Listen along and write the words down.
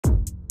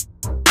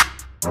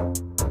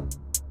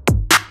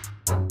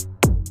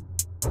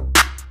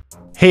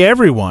Hey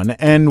everyone,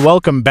 and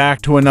welcome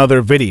back to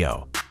another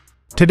video.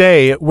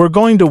 Today, we're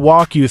going to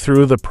walk you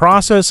through the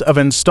process of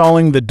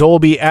installing the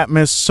Dolby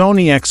Atmos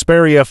Sony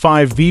Xperia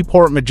 5 V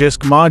Port Magisk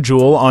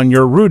Module on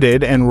your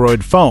rooted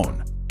Android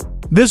phone.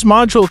 This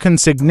module can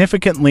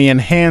significantly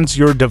enhance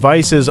your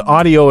device's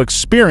audio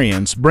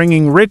experience,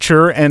 bringing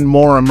richer and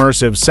more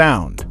immersive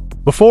sound.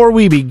 Before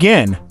we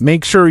begin,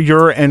 make sure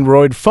your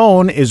Android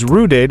phone is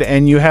rooted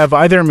and you have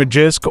either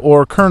Magisk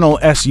or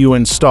KernelSU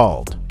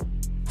installed.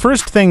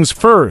 First things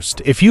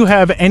first, if you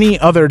have any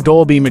other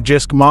Dolby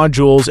Magisk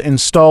modules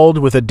installed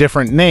with a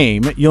different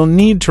name, you'll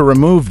need to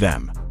remove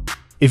them.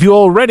 If you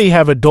already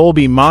have a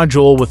Dolby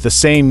module with the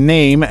same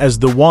name as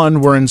the one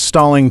we're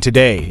installing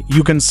today,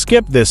 you can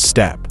skip this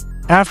step.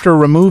 After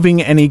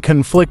removing any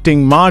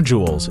conflicting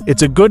modules,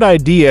 it's a good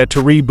idea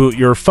to reboot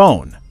your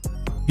phone.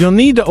 You'll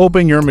need to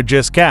open your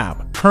Magisk app,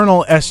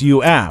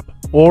 KernelSU app,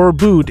 or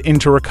boot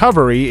into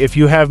recovery if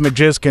you have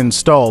Magisk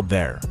installed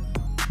there.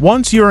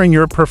 Once you're in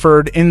your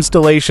preferred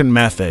installation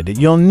method,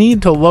 you'll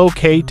need to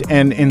locate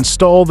and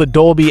install the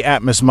Dolby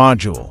Atmos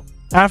module.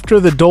 After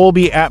the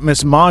Dolby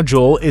Atmos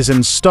module is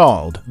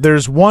installed,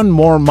 there's one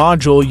more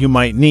module you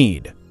might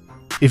need.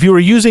 If you are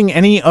using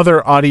any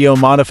other audio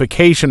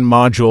modification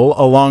module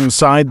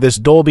alongside this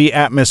Dolby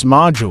Atmos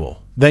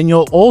module, then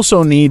you'll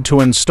also need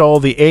to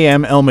install the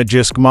AML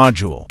Magisk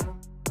module.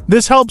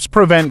 This helps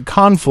prevent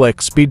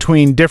conflicts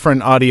between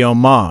different audio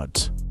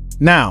mods.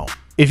 Now,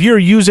 if you're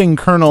using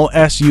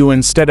KernelSU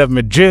instead of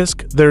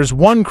Magisk, there's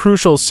one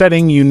crucial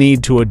setting you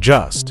need to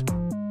adjust.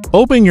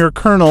 Open your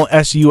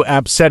KernelSU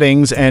app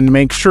settings and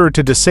make sure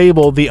to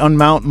disable the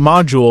Unmount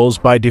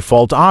Modules by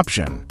default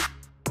option.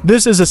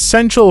 This is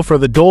essential for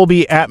the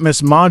Dolby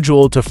Atmos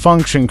module to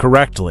function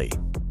correctly.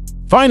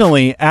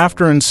 Finally,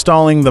 after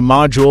installing the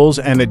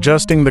modules and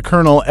adjusting the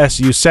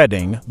KernelSU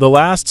setting, the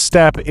last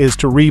step is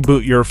to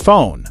reboot your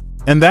phone.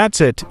 And that's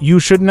it, you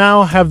should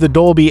now have the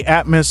Dolby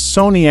Atmos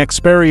Sony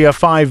Xperia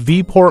 5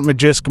 V Port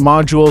Magisk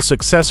Module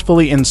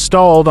successfully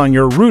installed on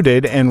your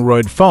rooted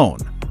Android phone.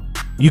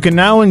 You can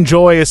now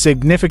enjoy a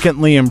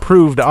significantly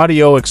improved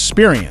audio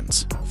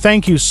experience.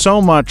 Thank you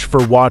so much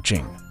for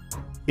watching.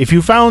 If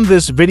you found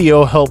this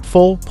video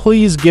helpful,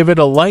 please give it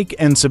a like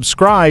and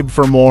subscribe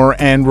for more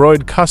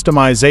Android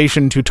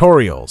customization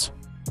tutorials.